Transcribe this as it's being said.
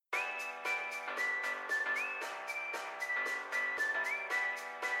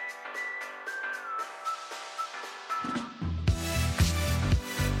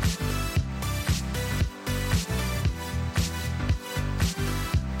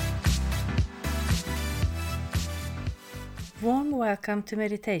welcome to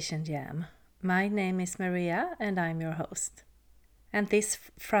Meditation Jam. My name is Maria and I'm your host. And this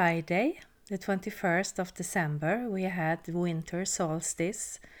Friday, the 21st of December, we had winter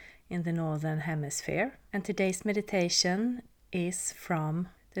solstice in the Northern Hemisphere. And today's meditation is from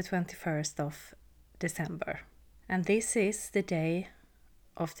the 21st of December. And this is the day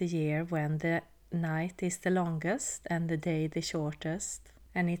of the year when the night is the longest and the day the shortest.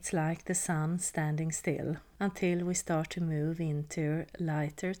 And it's like the sun standing still until we start to move into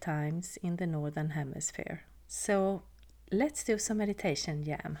lighter times in the Northern Hemisphere. So let's do some meditation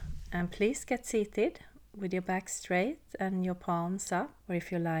jam. And please get seated with your back straight and your palms up, or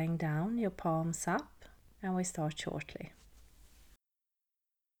if you're lying down, your palms up, and we start shortly.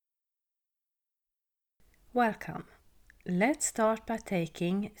 Welcome. Let's start by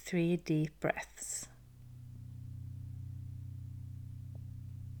taking 3 deep breaths.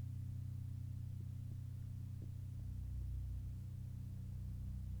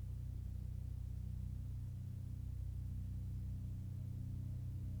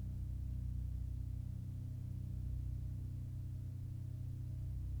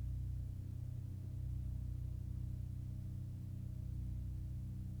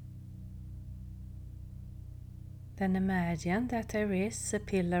 Then imagine that there is a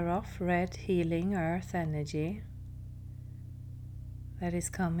pillar of red healing earth energy that is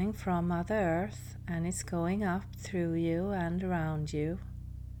coming from Mother Earth and is going up through you and around you,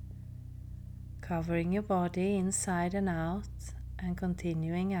 covering your body inside and out and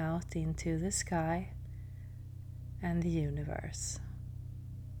continuing out into the sky and the universe.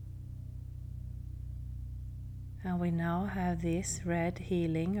 And we now have this red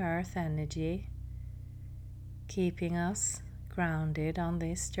healing earth energy keeping us grounded on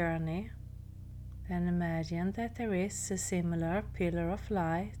this journey. Then imagine that there is a similar pillar of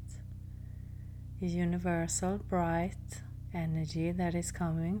light, a universal bright energy that is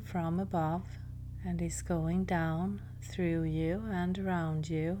coming from above and is going down through you and around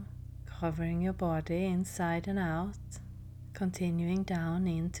you, covering your body inside and out, continuing down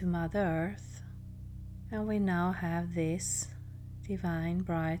into Mother Earth. And we now have this divine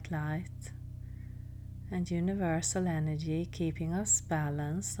bright light and universal energy keeping us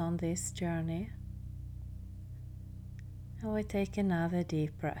balanced on this journey. And we take another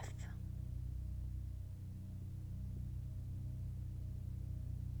deep breath.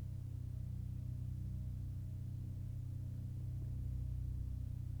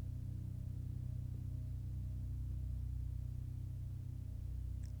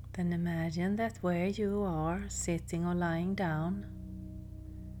 Then imagine that where you are sitting or lying down,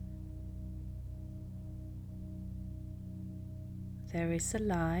 there is a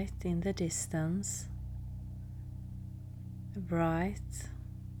light in the distance, a bright,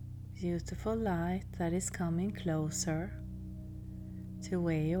 beautiful light that is coming closer to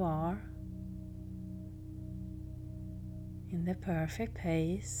where you are in the perfect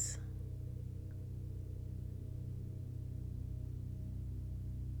pace.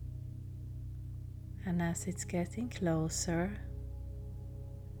 And as it's getting closer,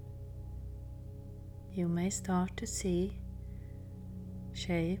 you may start to see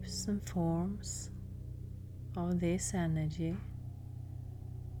shapes and forms of this energy.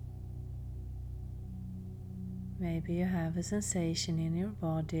 Maybe you have a sensation in your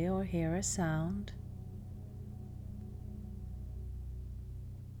body or hear a sound.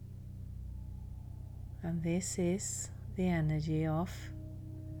 And this is the energy of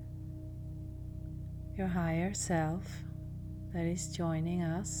your higher self that is joining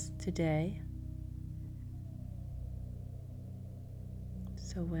us today.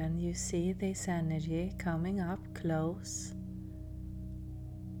 So when you see this energy coming up close,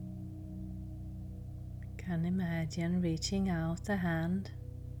 you can imagine reaching out a hand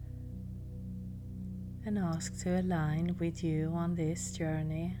and ask to align with you on this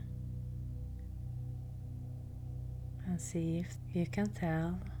journey. And see if you can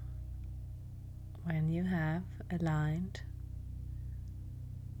tell when you have aligned.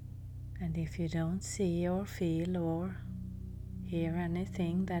 And if you don't see or feel or hear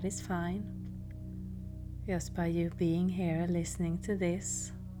anything, that is fine. Just by you being here listening to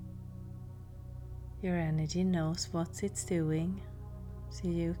this, your energy knows what it's doing, so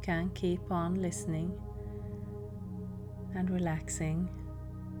you can keep on listening and relaxing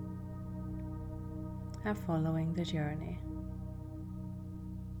and following the journey.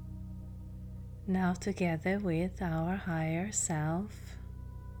 Now together with our higher self,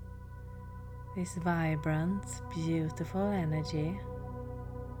 this vibrant, beautiful energy,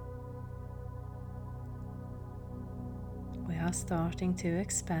 we are starting to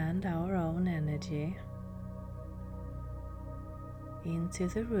expand our own energy into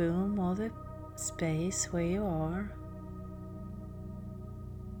the room or the space where you are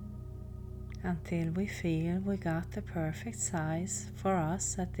until we feel we got the perfect size for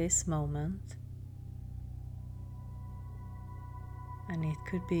us at this moment. And it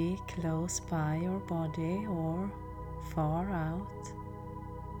could be close by your body or far out,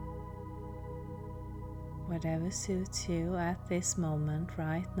 whatever suits you at this moment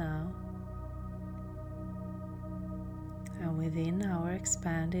right now. And within our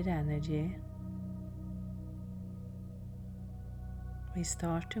expanded energy, we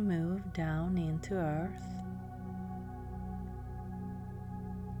start to move down into Earth.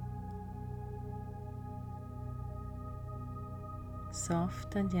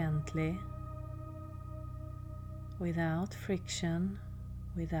 Soft and gently, without friction,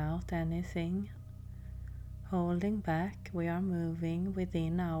 without anything holding back, we are moving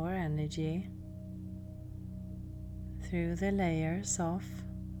within our energy through the layers of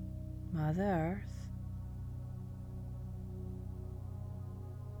Mother Earth.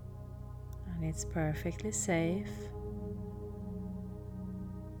 And it's perfectly safe,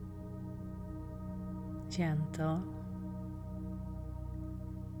 gentle,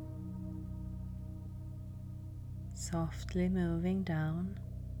 softly moving down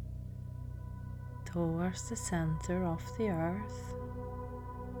towards the center of the earth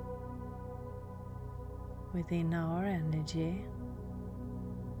within our energy.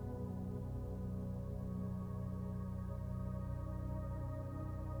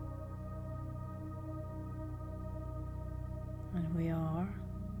 And we are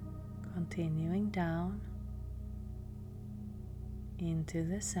continuing down into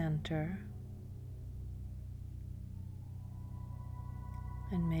the center.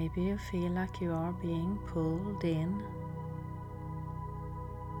 And maybe you feel like you are being pulled in.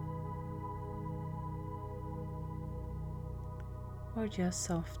 Or just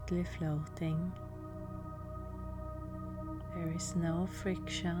softly floating. There is no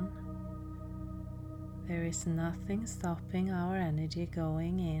friction. There is nothing stopping our energy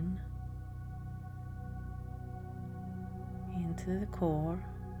going into the core.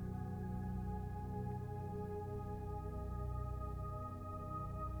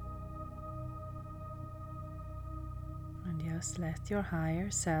 And just let your higher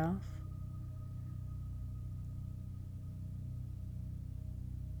self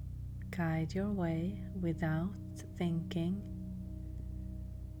guide your way without thinking,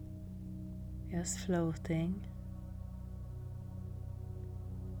 just floating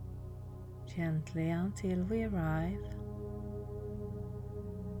gently until we arrive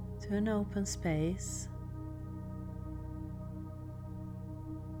to an open space.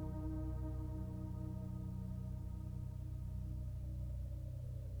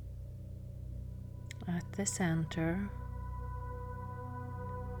 At the center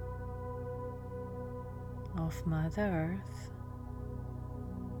of Mother Earth,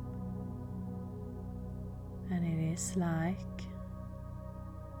 and it is like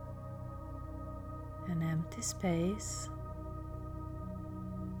an empty space,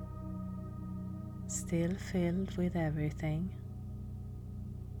 still filled with everything.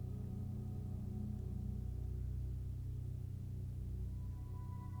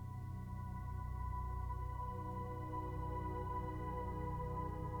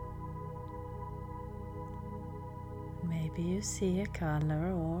 Maybe you see a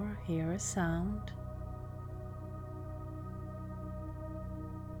color or hear a sound.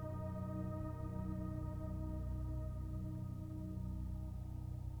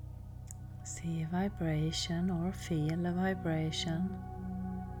 See a vibration or feel a vibration.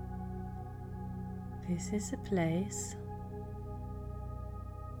 This is a place,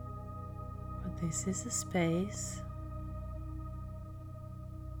 or this is a space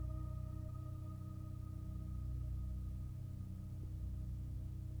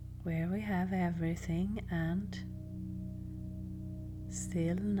where we have everything and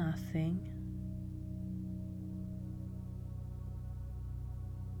still nothing.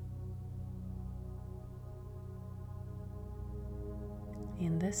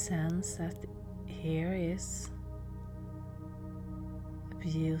 In the sense that here is a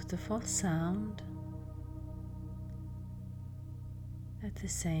beautiful sound, at the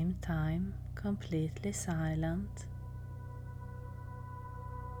same time completely silent.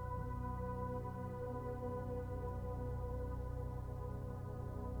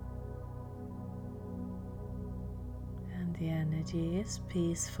 And the energy is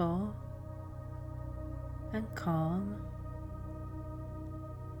peaceful and calm,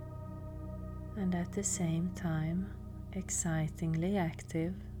 and at the same time excitingly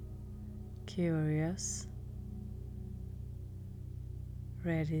active, curious,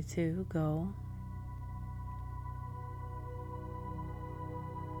 ready to go.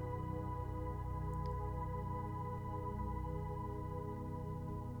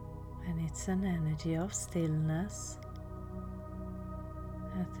 And it's an energy of stillness,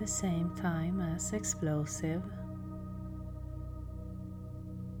 at the same time as explosive.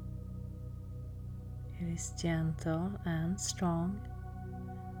 It is gentle and strong.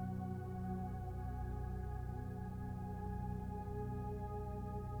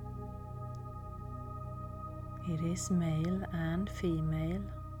 It is male and female.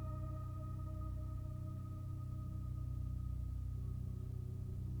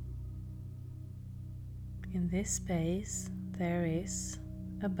 In this space there is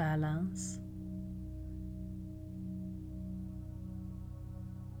a balance.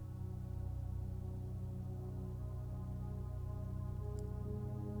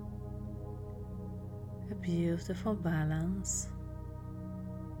 A beautiful balance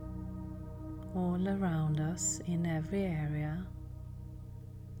all around us in every area,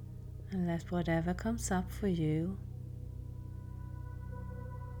 and let whatever comes up for you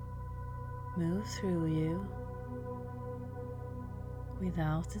move through you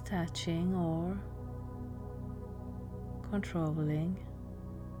without attaching or controlling.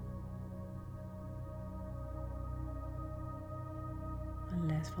 And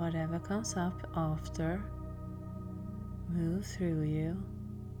let whatever comes up after move through you.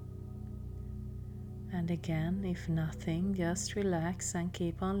 And again, if nothing, just relax and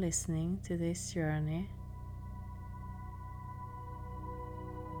keep on listening to this journey.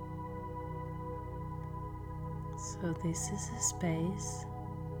 So this is a space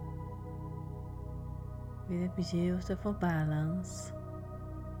with a beautiful balance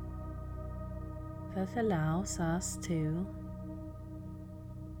that allows us to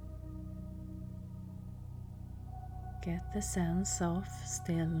get the sense of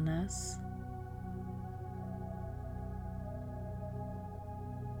stillness,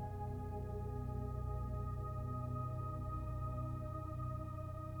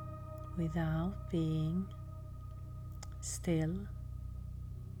 without being still.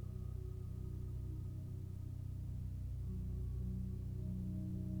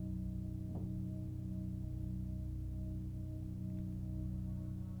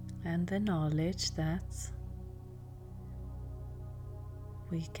 And the knowledge that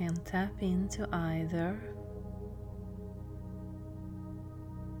we can tap into either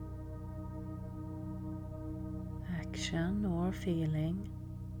action or feeling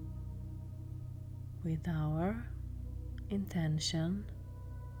with our intention,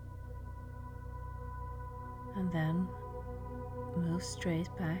 and then move straight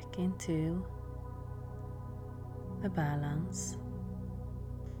back into the balance.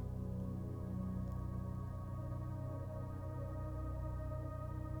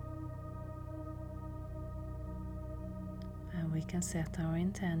 And we can set our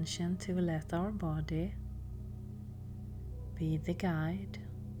intention to let our body be the guide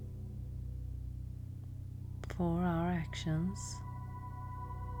for our actions,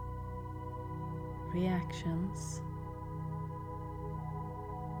 reactions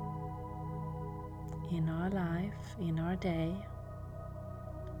in our life, in our day,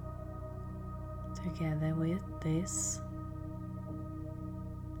 together with this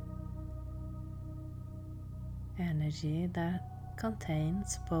energy that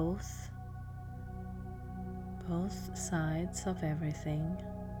contains both sides of everything,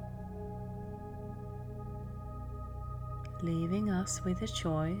 leaving us with a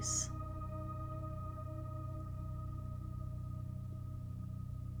choice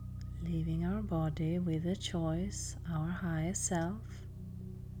leaving our body with a choice, our higher self,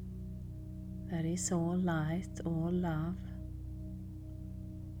 that is all light, all love,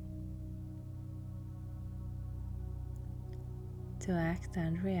 to act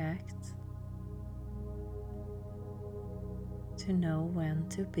and react, to know when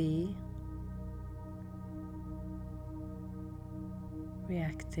to be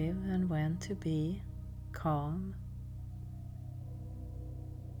reactive and when to be calm.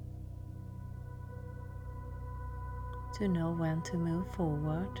 To know when to move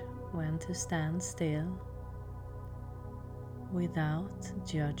forward, when to stand still, without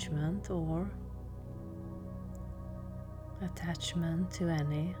judgment or attachment to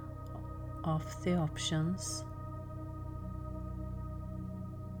any of the options.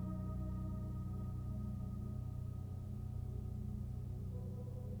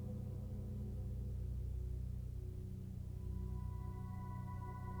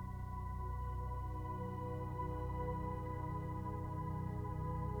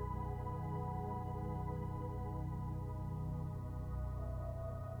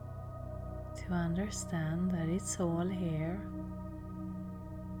 to understand that it's all here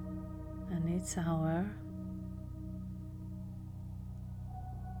and it's our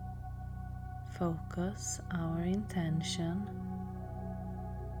focus, our intention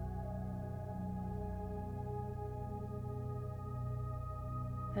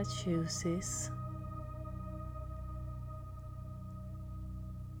that chooses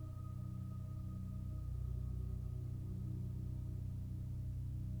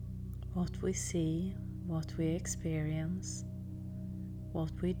what we see, what we experience, what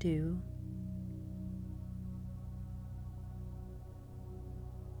we do.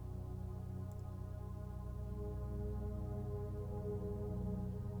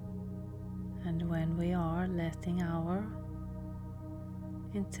 And when we are letting our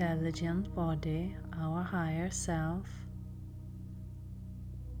intelligent body, our higher self,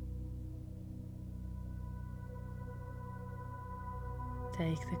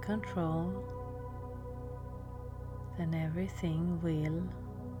 take the control, then everything will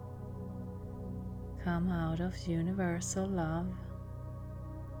come out of universal love,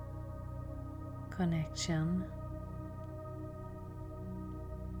 connection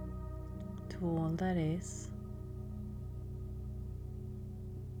to all that is.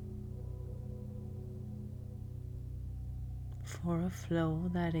 For a flow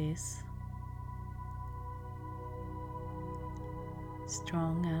that is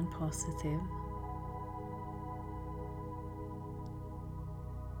strong and positive.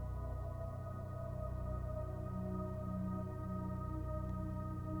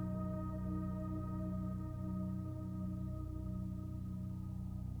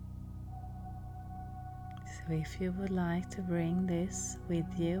 So if you would like to bring this with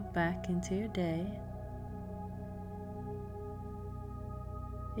you back into your day,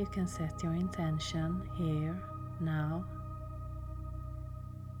 you can set your intention here, now.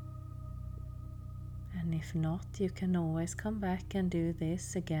 And if not, you can always come back and do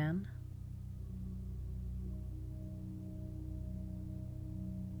this again.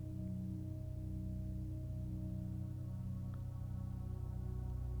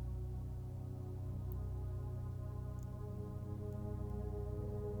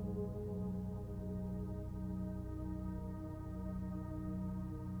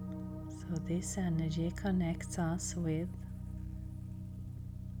 So this energy connects us with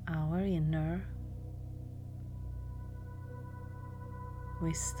our inner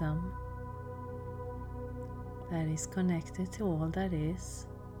wisdom that is connected to all that is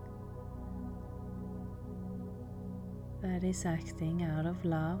acting out of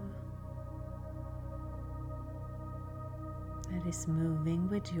love, that is moving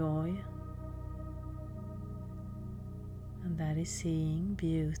with joy, and that is seeing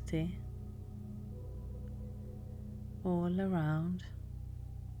beauty all around.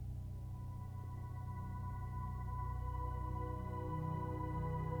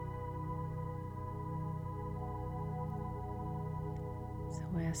 So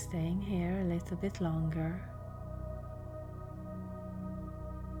we are staying here a little bit longer.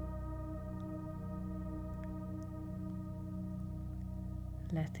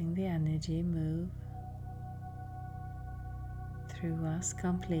 Letting the energy move through us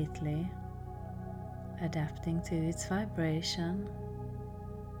completely, adapting to its vibration.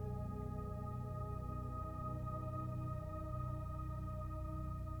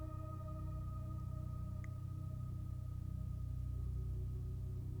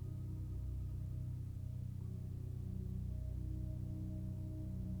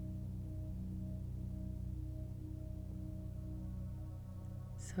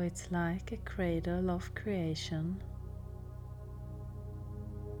 So it's like a cradle of creation,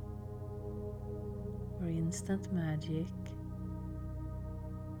 or instant magic,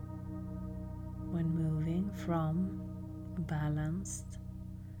 when moving from balanced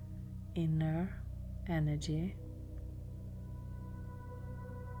inner energy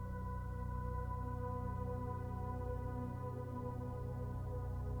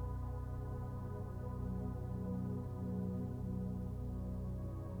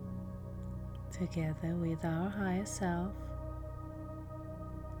together with our higher self.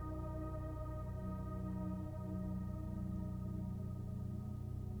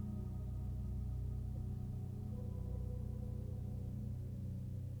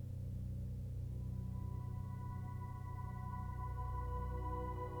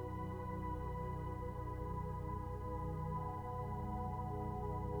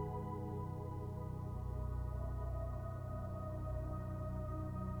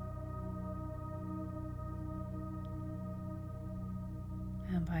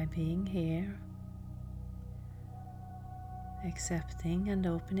 And by being here accepting and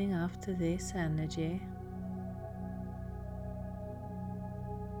opening up to this energy.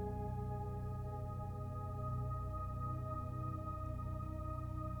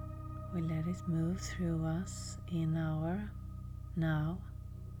 We let it move through us in our now,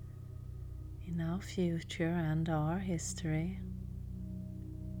 in our future and our history.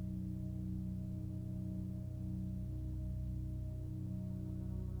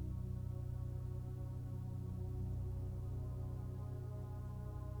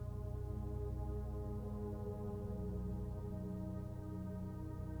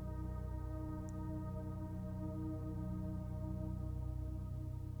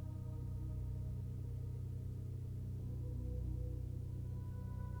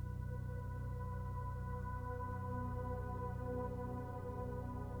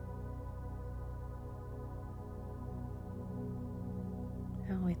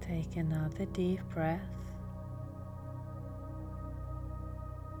 And we take another deep breath.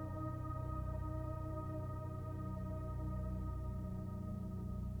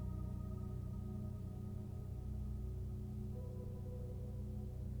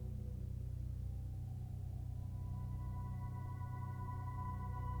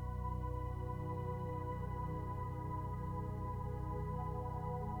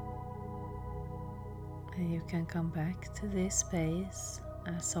 And you can come back to this space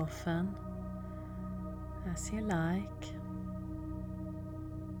as often as you like.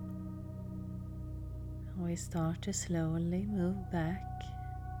 We start to slowly move back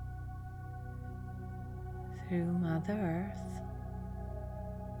through Mother Earth,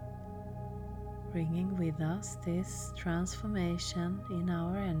 bringing with us this transformation in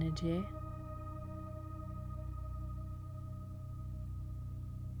our energy.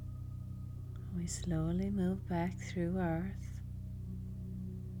 We slowly move back through Earth,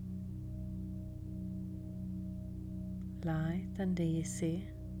 light and easy,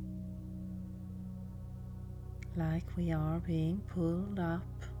 like we are being pulled up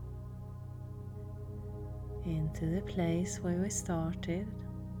into the place where we started,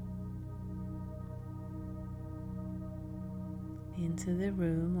 into the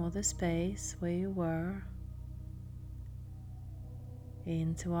room or the space where you were,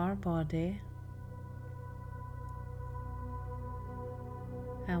 into our body.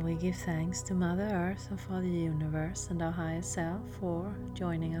 And we give thanks to Mother Earth and Father Universe and our higher self for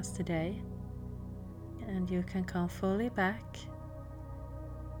joining us today. And you can come fully back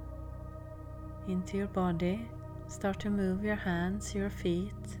into your body. Start to move your hands, your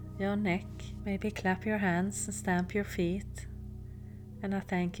feet, your neck. Maybe clap your hands and stamp your feet. And I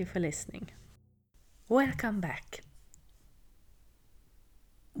thank you for listening. Welcome back.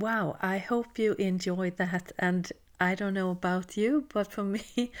 Wow, I hope you enjoyed that, and I don't know about you, but for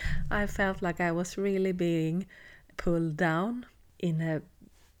me, I felt like I was really being pulled down in a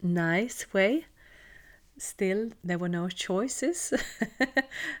nice way. Still, there were no choices.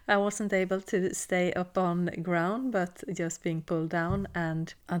 I wasn't able to stay up on the ground, but just being pulled down,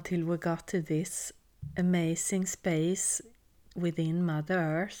 and until we got to this amazing space within Mother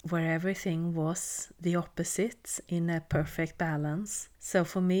Earth, where everything was the opposite in a perfect balance. So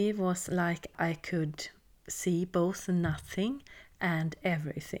for me, it was like I could see both nothing and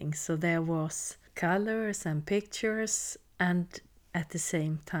everything. So there was colors and pictures, and at the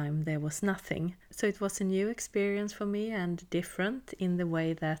same time there was nothing. So it was a new experience for me and different in the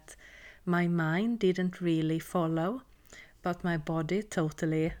way that my mind didn't really follow, but my body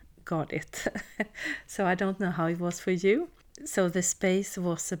totally got it. So I don't know how it was for you. So the space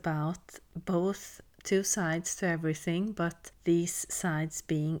was about both two sides to everything, but these sides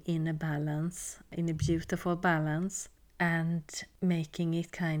being in a balance, in a beautiful balance, and making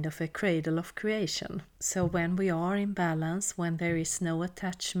it kind of a cradle of creation. So when we are in balance, when there is no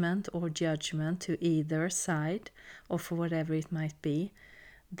attachment or judgment to either side, or for whatever it might be,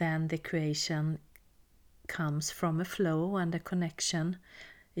 then the creation comes from a flow and a connection,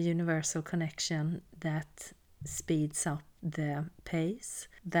 a universal connection that speeds up the pace,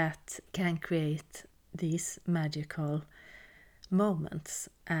 that can create these magical moments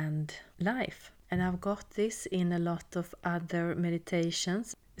and life. And I've got this in a lot of other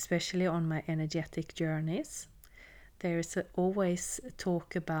meditations, especially on my energetic journeys. There is always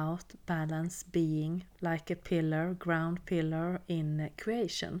talk about balance being like a pillar, ground pillar in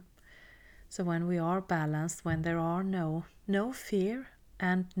creation. So when we are balanced, when there are no fear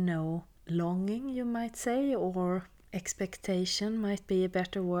and no longing, you might say, or expectation might be a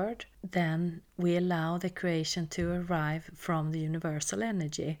better word, then we allow the creation to arrive from the universal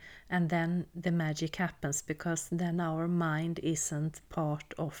energy, and then the magic happens, because then our mind isn't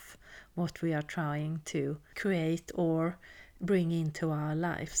part of what we are trying to create or bring into our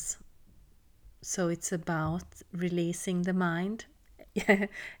lives. So it's about releasing the mind.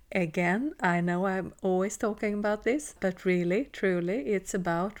 Again, I know I'm always talking about this, but really, truly, it's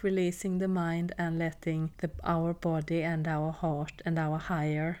about releasing the mind and letting our body and our heart and our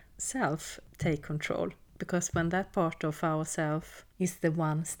higher self take control. Because when that part of ourself is the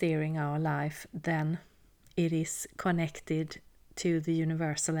one steering our life, then it is connected to the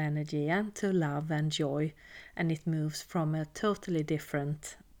universal energy and to love and joy, and it moves from a totally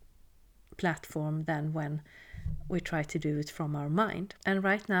different platform than when we try to do it from our mind. And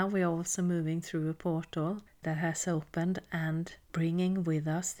right now we are also moving through a portal that has opened and bringing with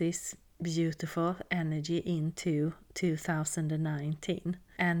us this beautiful energy into 2019.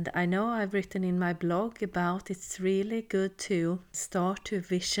 And I know I've written in my blog about it's really good to start to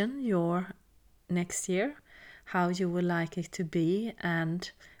vision your next year, how you would like it to be,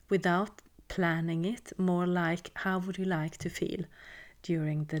 and without planning it, more like how would you like to feel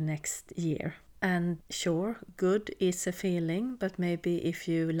during the next year. And sure, good is a feeling, but maybe if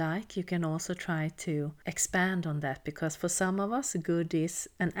you like, you can also try to expand on that, because for some of us, good is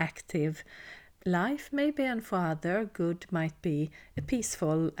an active life maybe, and for other, good might be a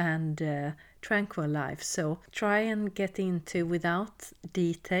peaceful and tranquil life. So try and get into, without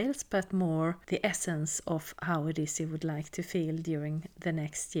details, but more the essence of how it is you would like to feel during the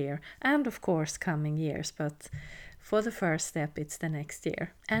next year, and of course coming years, but for the first step, it's the next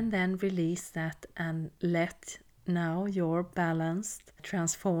year. And then release that and let now your balanced,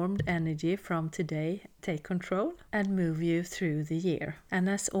 transformed energy from today take control and move you through the year. And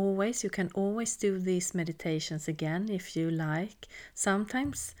as always, you can always do these meditations again if you like.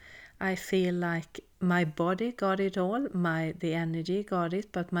 Sometimes I feel like my body got it all, the energy got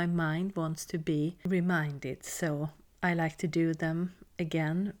it, but my mind wants to be reminded. So I like to do them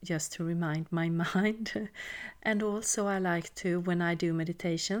again just to remind my mind. And also I like to, when I do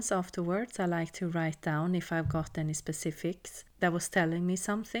meditations afterwards, I like to write down if I've got any specifics that was telling me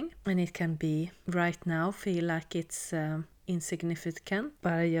something. And it can be right now feel like it's insignificant,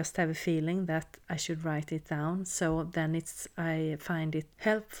 but I just have a feeling that I should write it down. So then I find it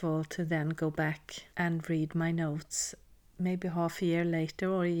helpful to then go back and read my notes maybe half a year later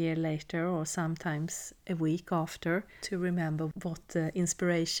or a year later, or sometimes a week after, to remember what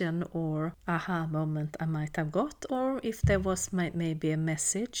inspiration or aha moment I might have got, or if there was maybe a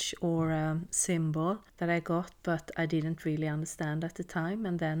message or a symbol that I got but I didn't really understand at the time,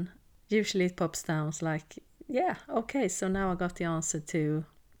 and then usually it pops down like, yeah, okay, so now I got the answer to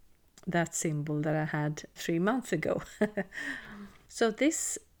that symbol that I had 3 months ago. So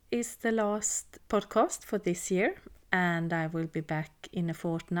this is the last podcast for this year, and I will be back in a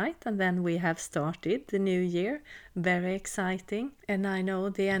fortnight, and then we have started the new year. Very exciting. And I know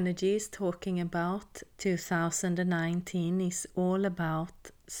the energy is talking about 2019 is all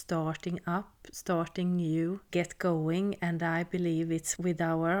about starting up, starting new, get going, and I believe it's with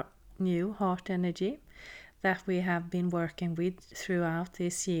our new heart energy that we have been working with throughout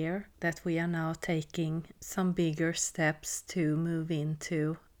this year, that we are now taking some bigger steps to move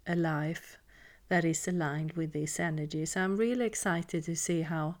into a life that is aligned with this energy. So I'm really excited to see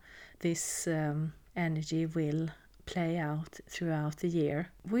how this energy will play out throughout the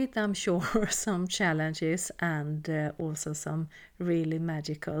year, with, I'm sure, some challenges and also some really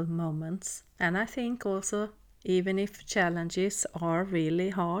magical moments. And I think also, even if challenges are really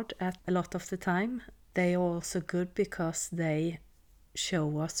hard at a lot of the time, they are also good because they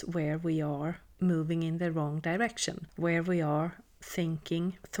show us where we are moving in the wrong direction, where we are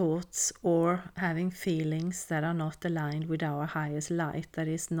thinking thoughts or having feelings that are not aligned with our highest light, that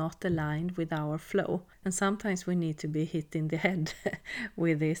is not aligned with our flow. And sometimes we need to be hit in the head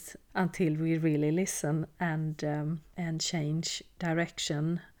with this until we really listen and change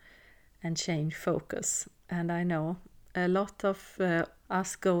direction and change focus. And I know a lot of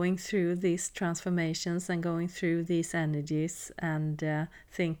us going through these transformations and going through these energies and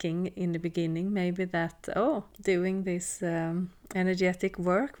thinking in the beginning maybe that, doing this energetic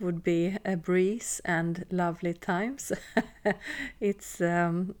work would be a breeze and lovely times. It's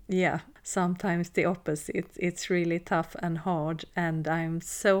sometimes the opposite. It's really tough and hard, and I'm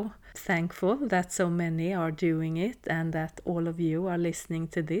so thankful that so many are doing it and that all of you are listening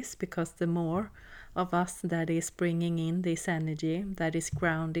to this, because the more of us that is bringing in this energy, that is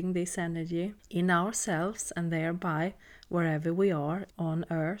grounding this energy in ourselves and thereby wherever we are on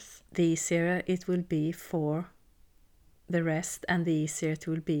earth, the easier it will be for the rest, and the easier it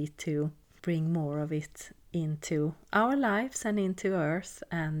will be to bring more of it into our lives and into earth,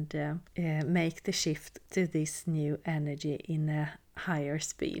 and make the shift to this new energy in a higher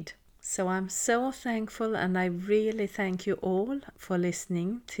speed. So I'm so thankful, and I really thank you all for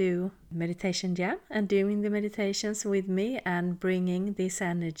listening to Meditation Jam and doing the meditations with me and bringing this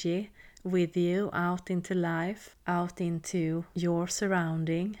energy with you out into life, out into your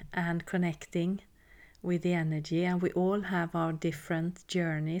surrounding, and connecting with the energy. And we all have our different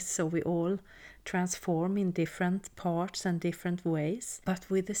journeys, so we all transform in different parts and different ways, but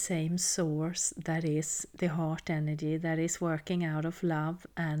with the same source, that is the heart energy that is working out of love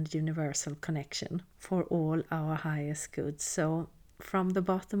and universal connection for all our highest good. So from the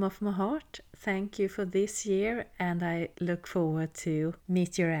bottom of my heart, thank you for this year, and I look forward to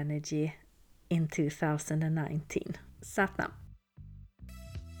meet your energy in 2019. Satnam.